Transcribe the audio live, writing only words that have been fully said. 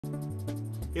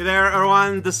Hey there,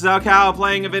 everyone. This is a2xt2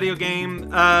 playing a video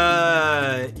game.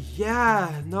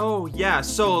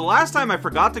 So last time I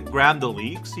forgot to grab the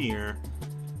leeks here.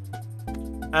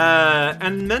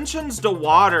 And mentions the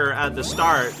water at the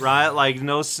start, right? Like,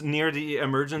 near the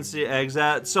emergency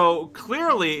exit. So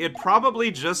clearly, it probably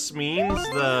just means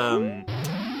the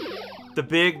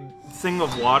big thing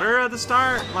of water at the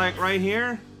start, like right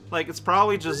here. Like, it's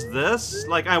probably just this.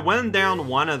 Like, I went down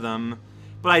one of them.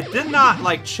 But I did not,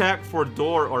 like, check for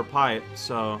door or pipe,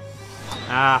 so...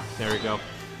 Ah, there we go.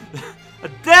 I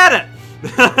did it!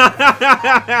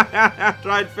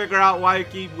 Tried to figure out why I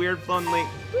keep weird fun leak.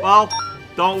 Well,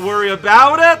 don't worry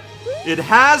about it. It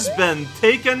has been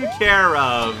taken care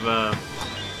of.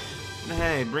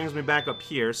 Hey, it brings me back up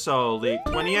here. So, leak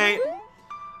 28.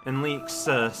 And leaks,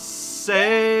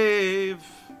 save.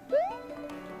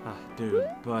 Ah, dude,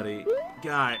 buddy.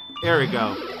 Guy. There we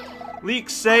go.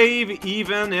 Leak save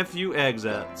even if you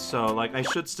exit. So, like, I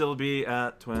should still be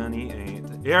at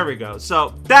 28. Here we go.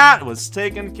 So, that was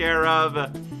taken care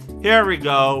of. Here we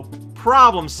go.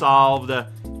 Problem solved.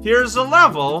 Here's a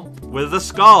level with a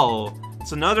skull.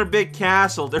 It's another big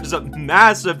castle. There's a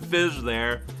massive fish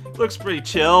there. Looks pretty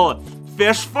chill.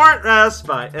 Fish Fortress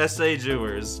by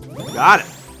SAJewers. Got it.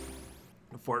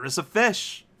 A fortress of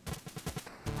fish.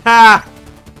 Ha!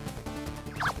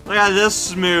 Look at this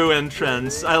smooth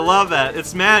entrance. I love it.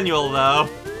 It's manual, though.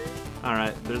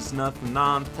 Alright, there's nothing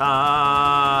on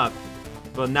top.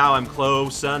 But now I'm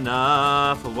close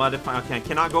enough. What if I... Okay, I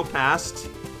cannot go past.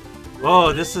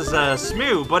 Oh, this is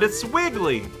smooth, but it's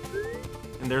wiggly.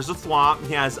 And there's a thwomp.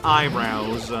 He has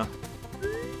eyebrows.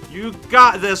 You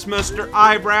got this, Mr.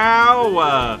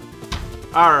 Eyebrow.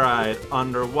 Alright,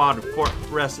 underwater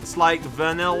fortress. It's like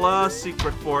vanilla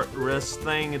secret fortress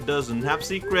thing. It doesn't have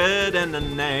secret in the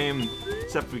name.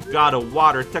 Except we got a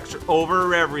water texture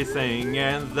over everything.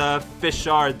 And the fish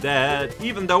are dead.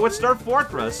 Even though it's their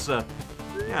fortress.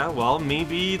 Yeah, well,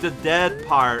 maybe the dead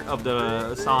part of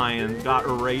the sign got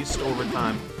erased over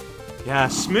time. Yeah,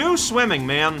 smooth swimming,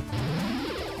 man.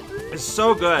 It's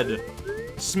so good.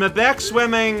 Smebeck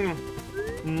swimming,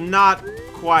 not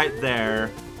quite there.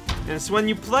 And it's when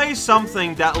you play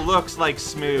something that looks like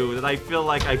smooth that I feel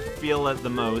like I feel it the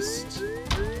most.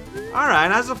 Alright,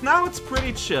 as of now, it's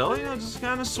pretty chill. You know, just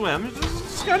kind of swim.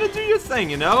 Just kind of do your thing,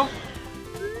 you know?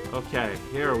 Okay,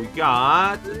 here we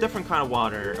got a different kind of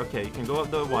water. Okay, you can go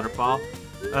up the waterfall.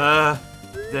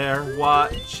 There,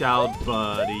 watch out,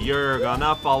 buddy. You're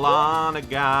gonna fall on a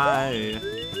guy.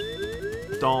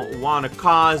 Don't want to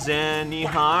cause any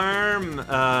harm.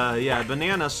 Yeah,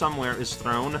 banana somewhere is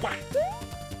thrown.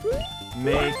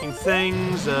 Making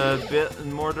things a bit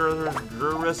more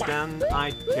dangerous than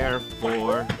I care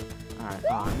for. Alright,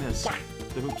 oh, I missed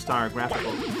the hoop star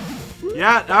graphical.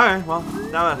 Yeah, alright, well,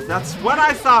 that's what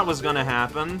I thought was gonna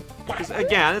happen. Because,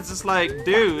 again, it's just like,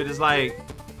 dude is like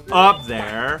up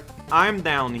there. I'm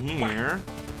down here.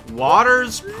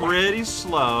 Water's pretty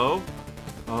slow.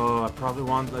 Oh, I probably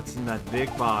want that's in that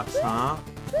big box, huh?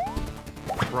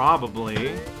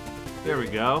 Probably. Here we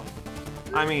go.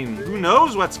 I mean, who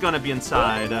knows what's gonna be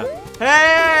inside?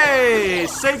 Hey!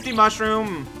 Safety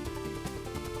mushroom!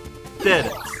 Did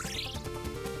it.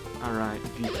 Alright,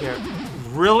 be careful.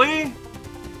 Really?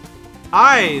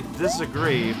 I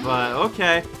disagree, but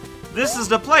okay. This is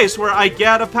the place where I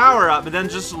get a power-up and then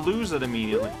just lose it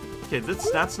immediately. Okay,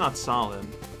 that's not solid.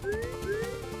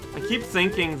 I keep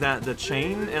thinking that the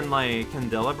chain and, like,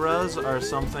 candelabras are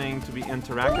something to be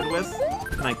interacted with,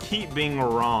 and I keep being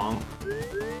wrong.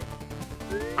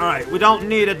 Alright, we don't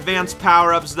need advanced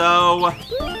power-ups, though.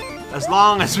 As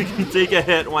long as we can take a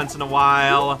hit once in a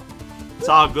while. It's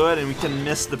all good, and we can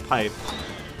miss the pipe.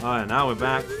 Alright, now we're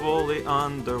back fully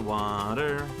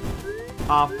underwater.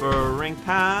 Offering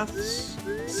paths.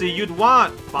 See, you'd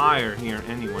want fire here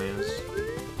anyways.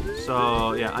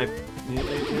 So, yeah,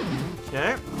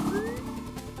 okay.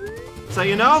 So,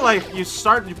 you know, like, you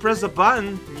press a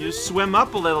button, you swim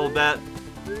up a little bit.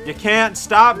 You can't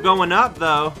stop going up,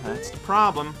 though. That's the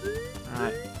problem.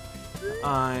 Alright.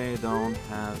 I don't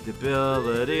have the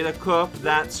ability to cook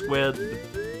that squid.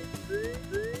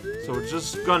 So we're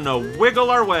just gonna wiggle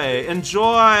our way.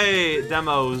 Enjoy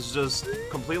Demo's just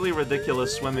completely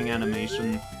ridiculous swimming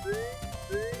animation.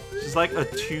 She's like a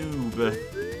tube.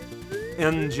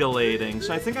 Undulating.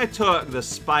 So I think I took the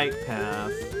spike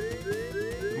path.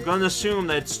 I'm gonna assume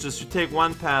that it's just you take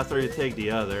one path or you take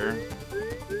the other.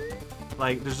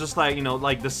 Like, there's just like, you know,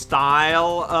 like the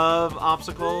style of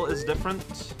obstacle is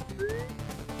different.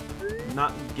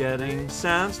 Not getting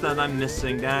sense that I'm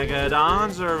missing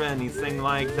dagadons or anything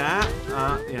like that.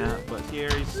 Yeah, but here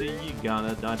you see you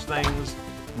gotta dodge things.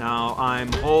 Now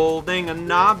I'm holding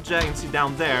an object, and see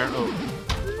down there. Oh,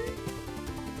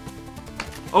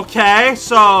 Okay,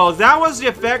 so that was the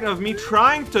effect of me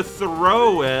trying to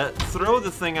throw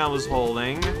the thing I was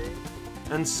holding,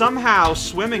 and somehow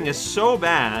swimming is so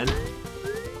bad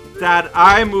that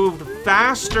I moved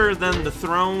faster than the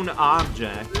thrown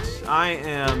object. I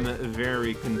am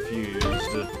very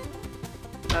confused.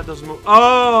 That doesn't move.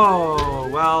 Oh,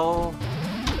 well,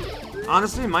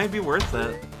 honestly, it might be worth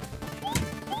it.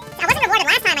 I wasn't rewarded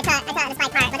last time I took the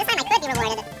spike part, but this time I could be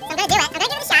rewarded. So I'm gonna do it. I'm gonna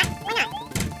give it a shot. Why not?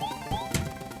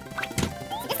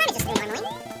 So this time it's just normally.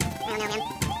 I don't know, man.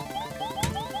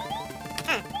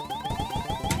 Huh.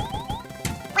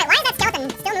 Wait, why is that skeleton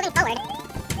still moving forward?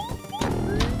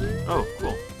 Oh,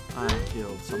 cool. I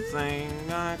killed something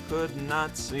I could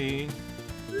not see.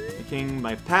 Making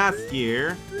my path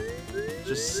here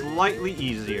just slightly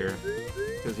easier.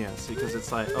 Because, yeah, see, because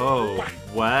it's like, oh,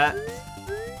 what?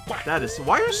 That is,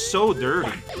 why are you so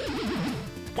dirty?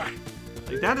 Like,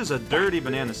 that is a dirty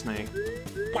banana snake.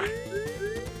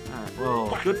 Alright,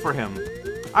 well, good for him.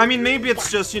 I mean, maybe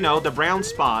it's just, you know, the brown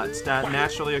spots that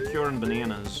naturally occur in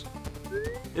bananas.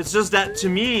 It's just that, to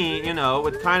me, you know,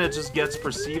 it kind of just gets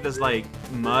perceived as, like,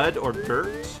 mud or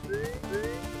dirt.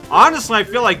 Honestly, I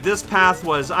feel like this path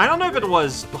was, I don't know if it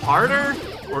was harder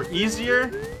or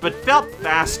easier, but felt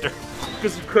faster.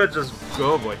 Because you could just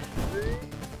go, boy.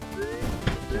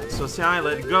 Yeah, so see, I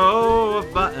let go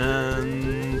of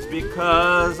buttons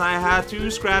because I had to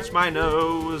scratch my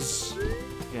nose.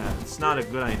 Yeah, it's not a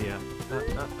good idea.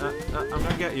 I'm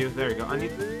gonna get you. There you go. I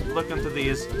need to look into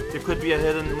these. There could be a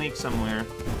hidden leak somewhere.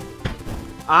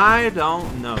 I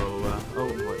don't know. Oh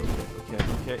boy.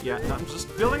 Okay. Yeah, I'm just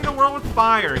filling the world with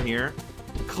fire here.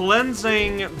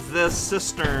 Cleansing this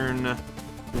cistern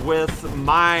with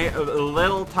my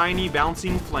little tiny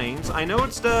bouncing flames. I know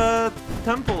it's the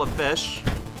Temple of Fish.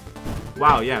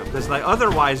 Wow, yeah, because like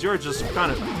otherwise you're just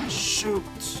kind of... Shoot.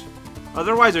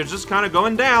 Otherwise you're just kind of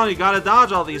going down. You gotta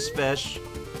dodge all these fish.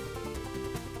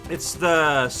 It's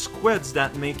the squids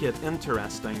that make it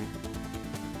interesting.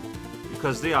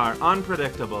 Because they are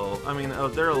unpredictable. I mean,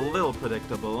 they're a little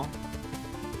predictable.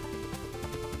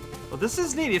 Well, this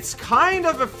is neat. It's kind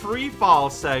of a free fall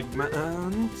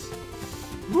segment.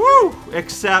 Woo!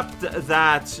 Except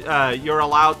that you're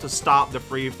allowed to stop the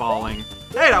free falling.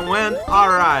 Hey, that went!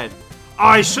 Alright. Oh,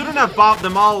 I shouldn't have bopped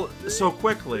them all so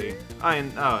quickly. Oh, you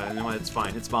know what? It's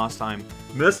fine. It's boss time.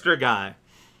 Mr. Guy.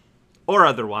 Or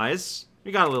otherwise.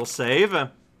 We got a little save.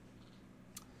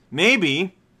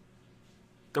 Maybe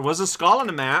there was a skull on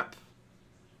the map.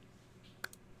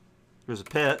 There's a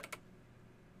pit.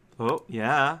 Oh,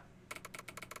 yeah.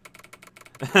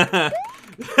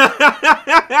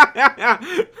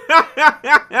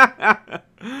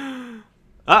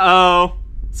 Uh-oh.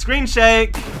 Screen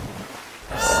shake.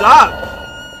 Sup?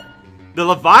 The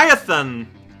Leviathan.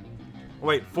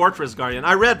 Wait, Fortress Guardian.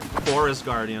 I read Forest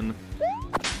Guardian.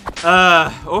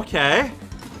 Okay.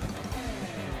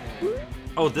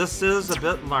 Oh, this is a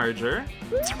bit larger.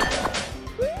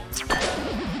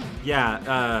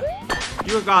 Yeah,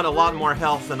 you got a lot more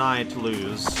health than I to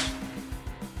lose.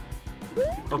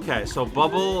 Okay, so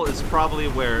Bubble is probably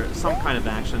where some kind of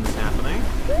action is happening.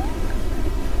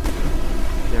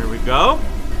 There we go.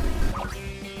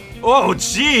 Oh,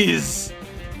 jeez!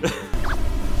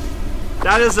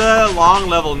 That is a long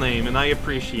level name, and I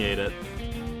appreciate it.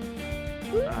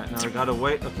 Alright, now we gotta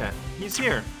wait. Okay, he's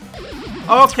here.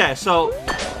 Okay, so...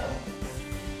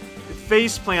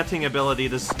 face planting ability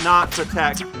does not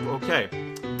protect... Okay.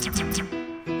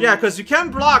 Yeah, because you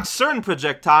can block certain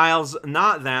projectiles,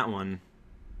 not that one.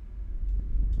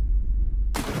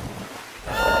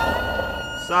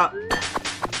 Sup?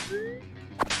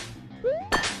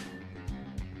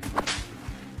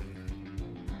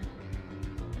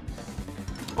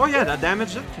 Oh yeah, that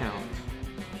damage did count.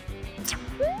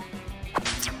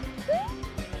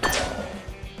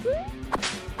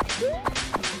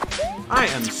 I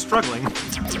am struggling.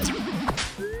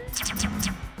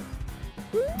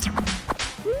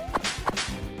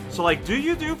 So like, do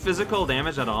you do physical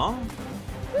damage at all?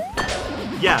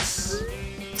 Yes.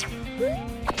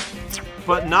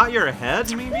 But not your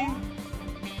head, maybe?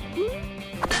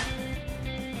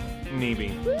 Maybe.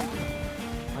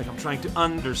 Like, I'm trying to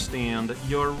understand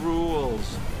your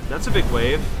rules. That's a big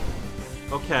wave.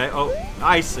 Okay, oh,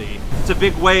 I see. It's a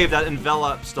big wave that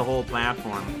envelops the whole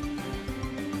platform.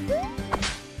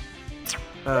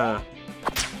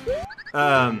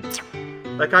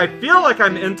 Like, I feel like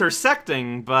I'm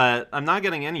intersecting, but I'm not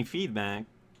getting any feedback.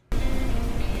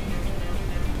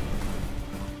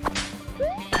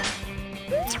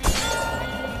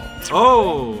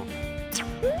 Oh!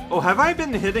 Oh, have I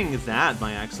been hitting that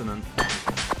by accident?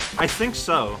 I think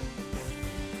so.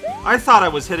 I thought I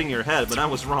was hitting your head, but I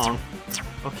was wrong.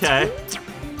 Okay.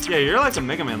 Yeah, you're like a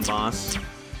Mega Man boss.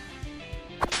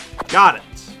 Got it.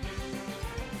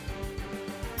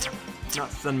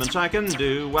 Nothing much I can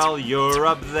do while you're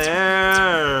up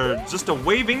there. Just a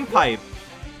waving pipe.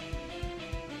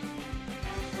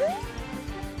 Oh,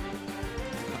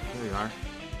 there you are.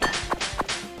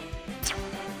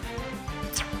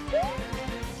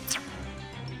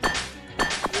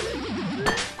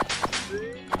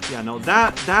 Yeah, no,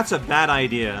 that's a bad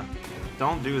idea.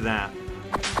 Don't do that.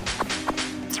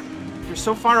 You're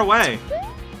so far away.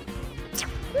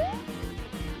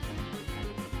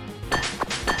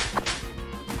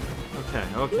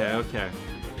 Okay.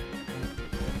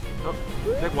 Oh,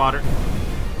 big water.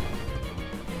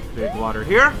 Big water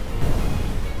here.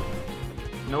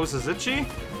 Nose is itchy? I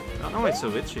don't know why it's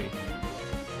so itchy.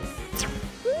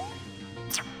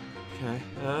 Okay,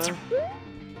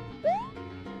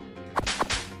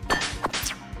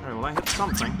 Alright, well I hit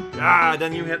something. Ah,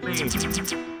 then you hit me.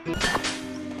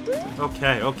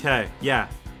 Okay, yeah.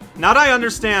 Now that I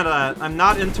understand that, I'm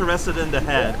not interested in the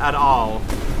head at all.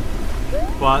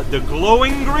 But the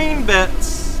glowing green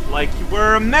bits, like you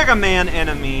were a Mega Man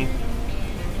enemy,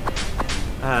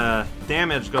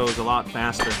 damage goes a lot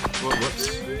faster.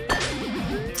 Whoops.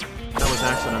 That was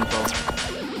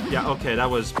accidental. Yeah, okay, that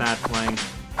was bad playing.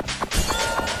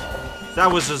 That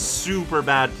was just super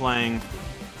bad playing.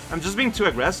 I'm just being too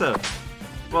aggressive.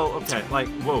 Well, okay, like,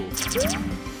 whoa.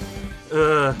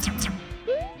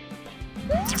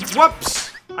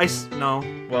 Whoops! No.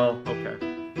 Well, okay.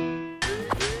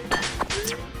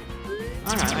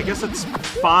 Alright, I guess it's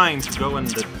fine to go in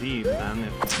the deep then.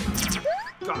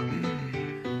 God.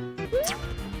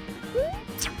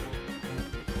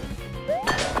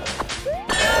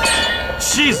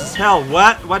 Jesus hell,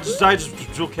 what? What did I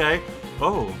just... Okay.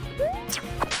 Oh.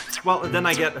 Well, then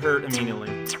I get hurt immediately.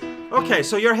 Okay,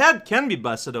 so your head can be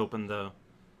busted open, though.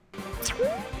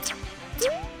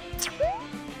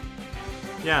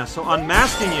 Yeah, so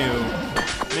unmasking you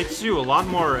makes you a lot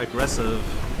more aggressive.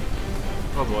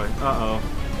 Oh boy, uh-oh.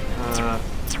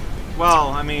 Well,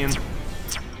 I mean...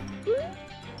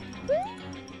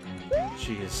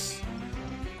 Jeez.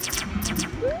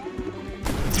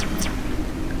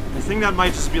 I think that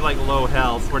might just be like low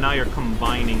health, where now you're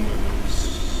combining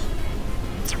moves.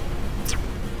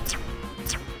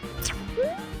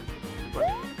 But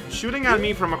shooting at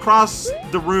me from across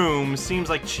the room seems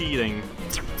like cheating.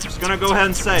 Just gonna go ahead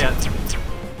and say it.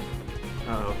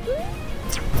 Uh-oh.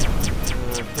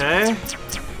 Okay.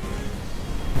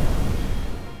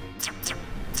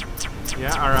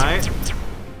 Yeah, alright.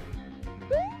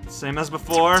 Same as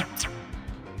before.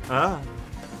 Ah.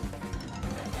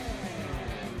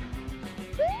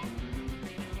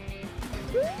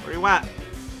 Where you at?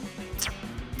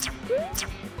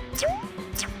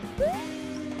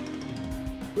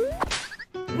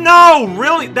 No!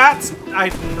 Really? That's...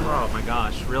 Oh my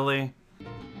gosh, really?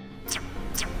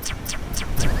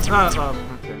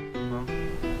 Okay. Well.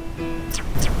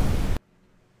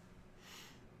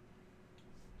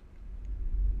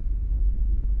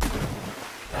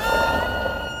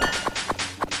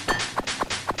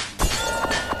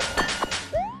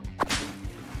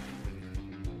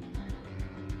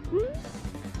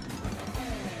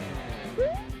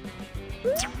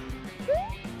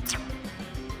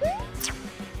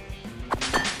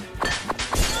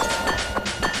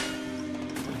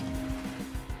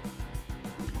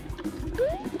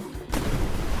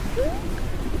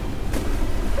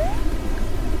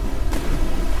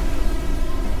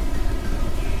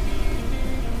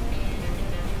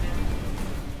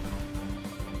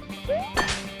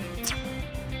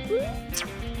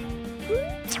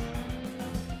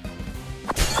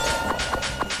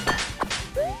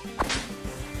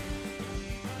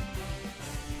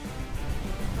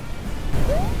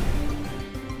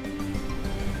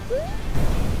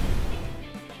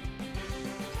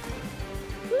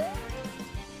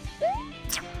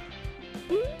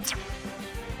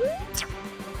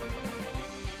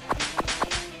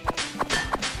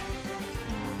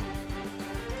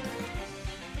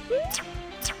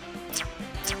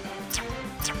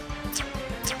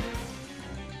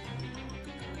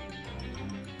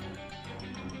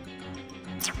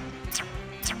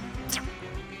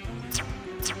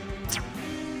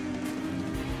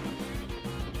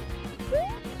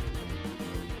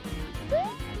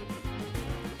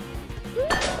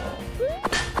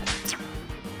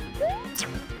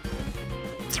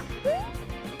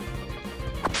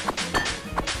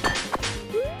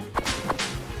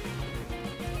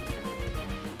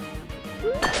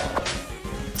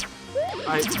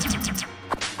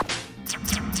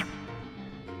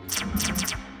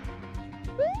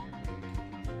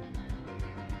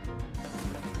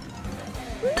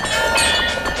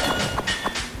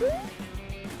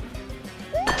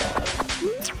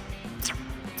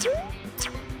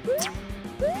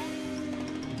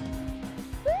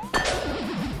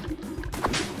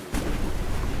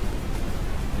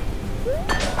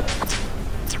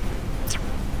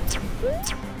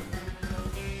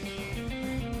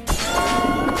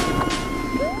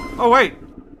 Oh, wait.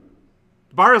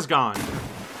 The bar is gone.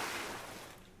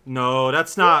 No,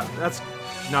 that's not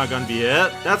gonna be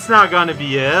it. That's not gonna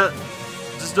be it.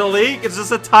 Just a leek? It's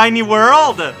just a tiny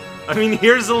world. I mean,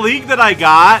 here's a leek that I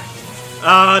got.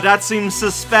 That seems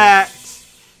suspect.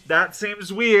 That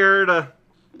seems weird.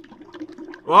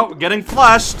 Well, we're getting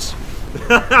flushed.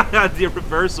 The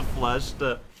reverse of flushed.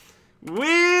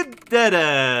 We did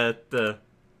it.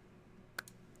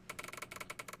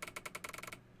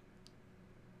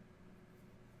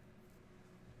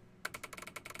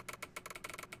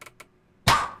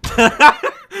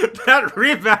 That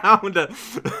rebound.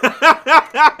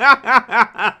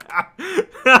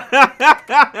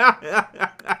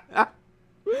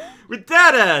 We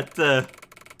did it.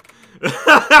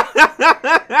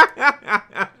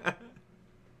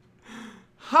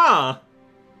 Huh.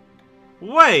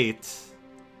 Wait.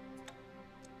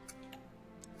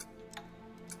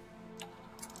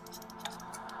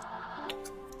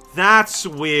 That's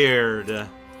weird.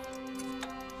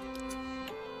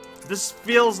 This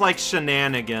feels like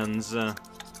shenanigans.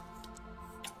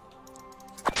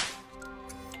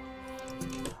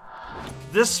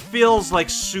 This feels like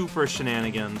super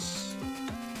shenanigans.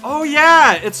 Oh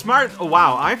yeah, it's smart. Oh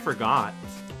wow, I forgot.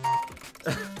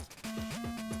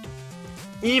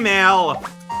 Email.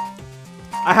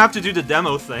 I have to do the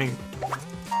demo thing.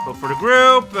 Go for the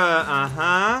group.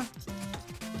 Uh-huh.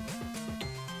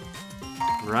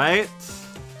 Right.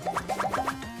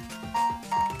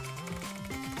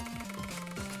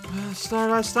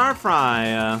 Star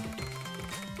fry.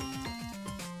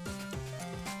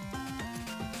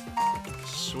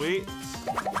 Sweet.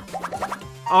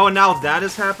 Oh, now that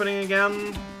is happening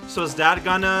again? So is that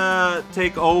gonna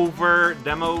take over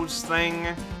Demo's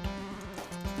thing?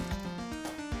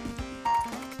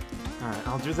 Alright,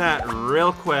 I'll do that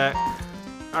real quick.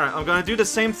 Alright, I'm gonna do the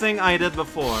same thing I did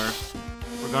before.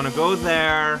 We're gonna go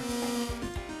there.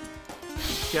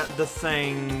 Get the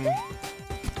thing.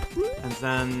 And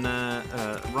then,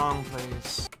 wrong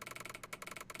place.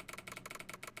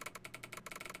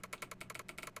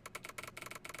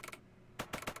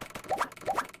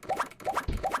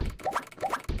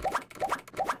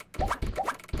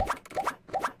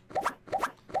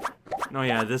 No,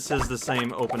 yeah, this is the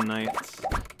same open night.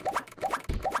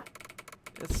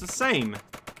 It's the same.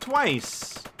 Twice.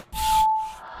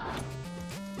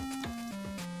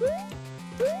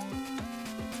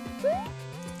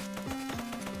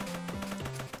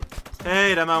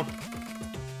 Hey, Demo.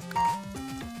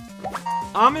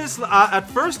 Honestly, at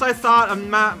first I thought a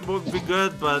map would be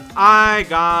good, but I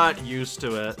got used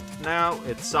to it. Now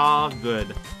it's all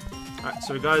good. Alright,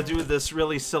 so we gotta do this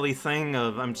really silly thing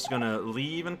of I'm just gonna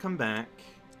leave and come back.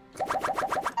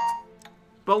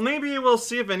 But maybe we'll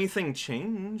see if anything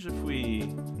changed if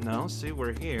we... No, see,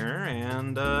 we're here,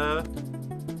 and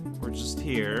we're just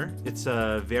here. It's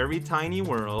a very tiny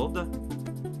world.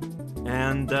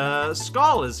 And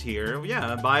Skull is here,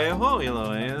 yeah, by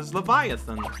Ahoiloi is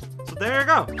Leviathan. So there you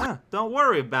go. Don't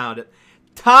worry about it.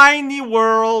 Tiny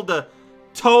world,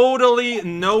 totally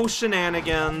no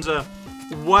shenanigans.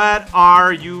 What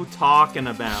are you talking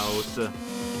about?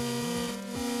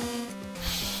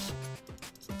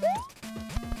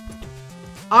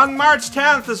 On March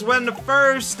 10th is when the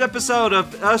first episode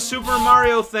of a Super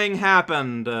Mario thing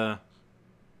happened.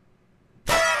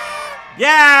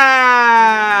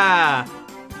 Yeah!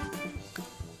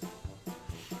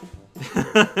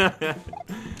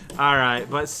 Alright,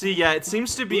 but see, yeah, it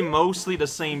seems to be mostly the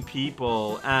same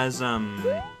people as when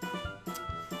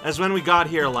we got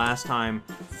here last time.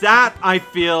 That, I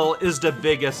feel, is the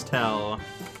biggest tell.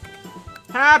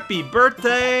 Happy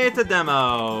birthday to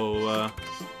Demo!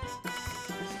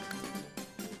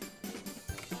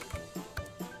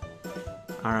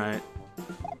 Alright.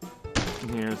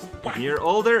 Here's a year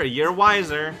older, a year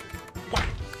wiser.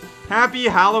 Happy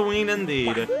Halloween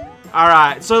indeed.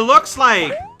 Alright, so it looks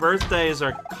like birthdays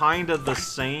are kind of the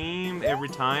same every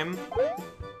time.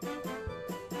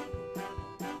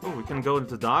 Oh, we can go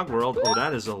into Dog World. Oh,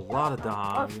 that is a lot of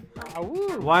dogs.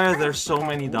 Why are there so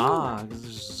many dogs?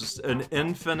 There's just an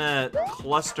infinite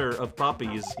cluster of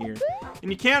puppies here. And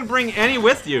you can't bring any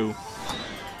with you.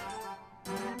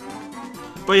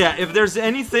 But yeah, if there's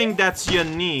anything that's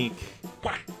unique...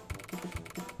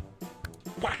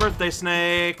 Birthday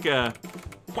snake,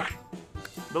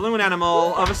 balloon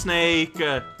animal of a snake.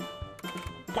 Oh,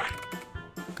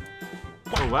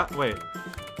 what? Wait.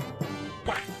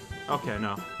 Okay,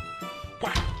 no.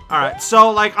 Alright,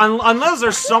 so, like, unless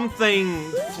there's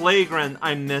something flagrant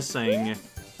I'm missing.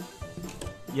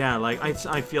 Yeah, like,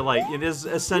 I feel like it is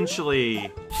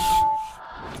essentially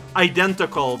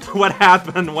identical to what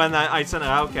happened when I sent an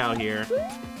Outcow here.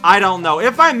 I don't know.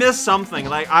 If I missed something,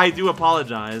 like, I do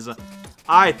apologize.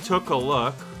 I took a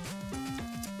look.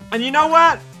 And you know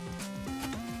what?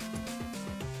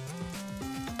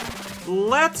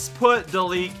 Let's put the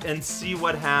leek and see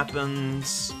what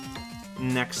happens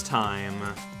next time.